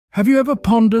Have you ever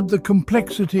pondered the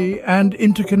complexity and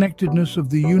interconnectedness of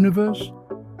the universe?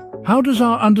 How does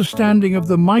our understanding of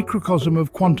the microcosm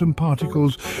of quantum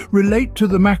particles relate to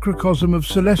the macrocosm of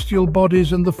celestial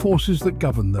bodies and the forces that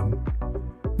govern them?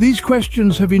 These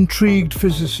questions have intrigued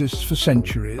physicists for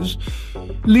centuries,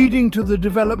 leading to the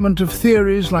development of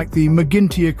theories like the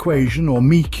McGinty Equation, or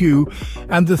MEQ,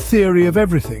 and the theory of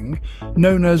everything,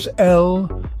 known as L_TO.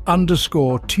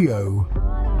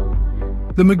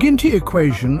 The McGinty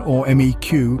Equation, or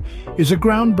MEQ, is a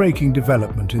groundbreaking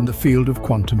development in the field of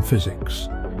quantum physics.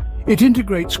 It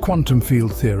integrates quantum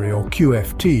field theory, or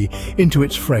QFT, into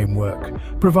its framework,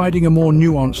 providing a more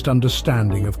nuanced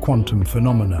understanding of quantum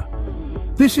phenomena.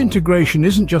 This integration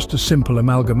isn't just a simple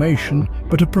amalgamation,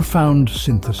 but a profound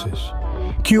synthesis.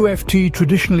 QFT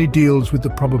traditionally deals with the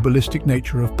probabilistic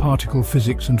nature of particle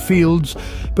physics and fields,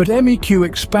 but MEQ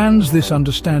expands this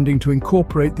understanding to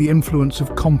incorporate the influence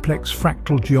of complex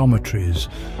fractal geometries,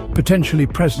 potentially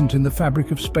present in the fabric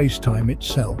of space-time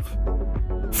itself.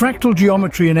 Fractal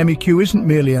geometry in MEQ isn't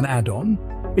merely an add-on.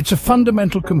 It's a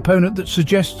fundamental component that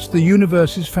suggests the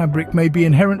universe's fabric may be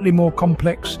inherently more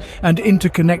complex and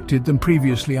interconnected than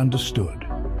previously understood.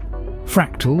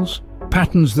 Fractals,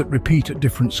 patterns that repeat at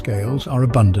different scales, are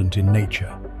abundant in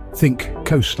nature. Think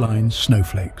coastlines,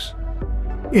 snowflakes.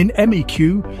 In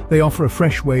MEQ, they offer a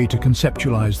fresh way to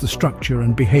conceptualize the structure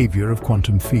and behavior of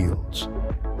quantum fields.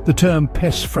 The term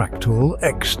ΨFractal,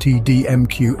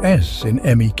 XTDMQS in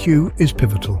MEQ, is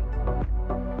pivotal.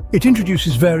 It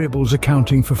introduces variables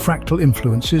accounting for fractal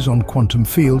influences on quantum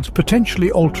fields,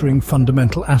 potentially altering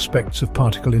fundamental aspects of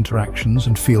particle interactions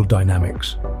and field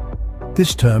dynamics.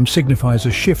 This term signifies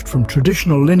a shift from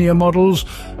traditional linear models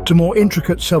to more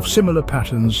intricate self-similar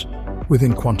patterns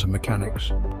within quantum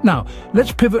mechanics. Now,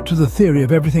 let's pivot to the theory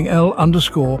of everything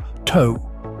L_TO.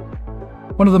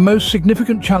 One of the most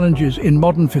significant challenges in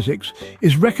modern physics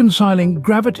is reconciling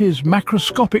gravity's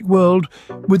macroscopic world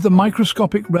with the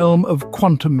microscopic realm of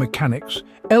quantum mechanics.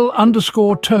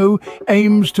 L_TO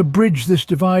aims to bridge this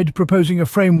divide, proposing a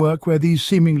framework where these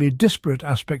seemingly disparate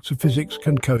aspects of physics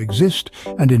can coexist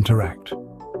and interact.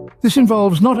 This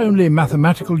involves not only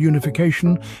mathematical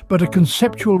unification, but a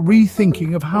conceptual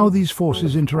rethinking of how these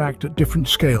forces interact at different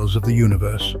scales of the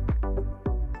universe.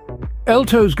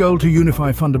 L_TO's goal to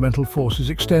unify fundamental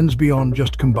forces extends beyond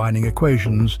just combining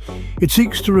equations. It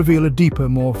seeks to reveal a deeper,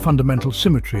 more fundamental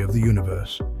symmetry of the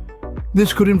universe.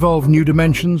 This could involve new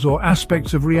dimensions or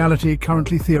aspects of reality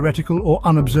currently theoretical or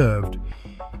unobserved.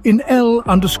 In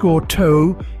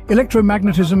L_TO,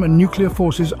 electromagnetism and nuclear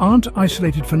forces aren't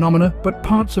isolated phenomena, but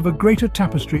parts of a greater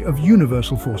tapestry of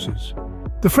universal forces.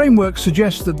 The framework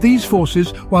suggests that these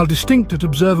forces, while distinct at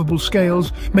observable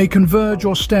scales, may converge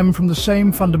or stem from the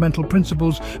same fundamental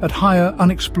principles at higher,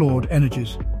 unexplored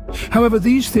energies. However,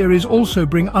 these theories also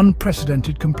bring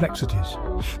unprecedented complexities.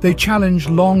 They challenge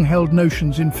long-held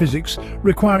notions in physics,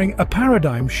 requiring a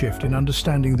paradigm shift in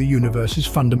understanding the universe's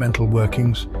fundamental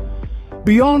workings.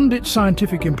 Beyond its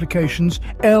scientific implications,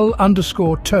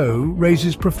 L_TO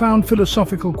raises profound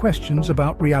philosophical questions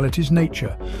about reality's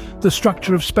nature, the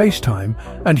structure of space-time,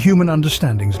 and human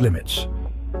understanding's limits.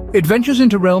 It ventures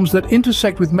into realms that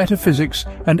intersect with metaphysics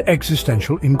and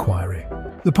existential inquiry.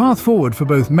 The path forward for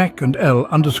both MEQ and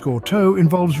L_TO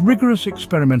involves rigorous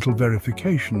experimental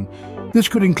verification. This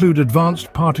could include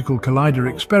advanced particle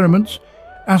collider experiments,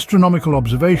 astronomical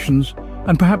observations,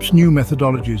 and perhaps new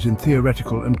methodologies in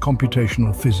theoretical and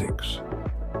computational physics.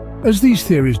 As these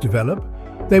theories develop,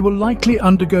 they will likely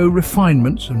undergo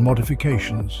refinements and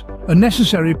modifications, a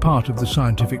necessary part of the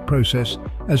scientific process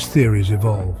as theories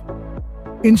evolve.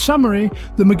 In summary,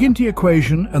 the McGinty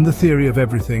Equation and the theory of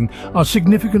everything are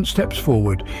significant steps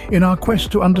forward in our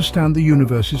quest to understand the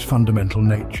universe's fundamental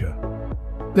nature.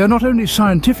 They are not only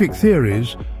scientific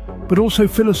theories, but also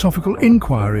philosophical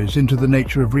inquiries into the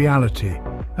nature of reality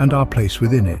and our place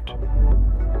within it.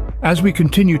 As we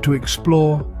continue to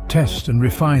explore, test and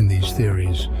refine these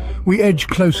theories, we edge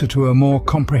closer to a more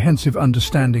comprehensive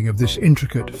understanding of this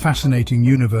intricate, fascinating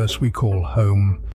universe we call home.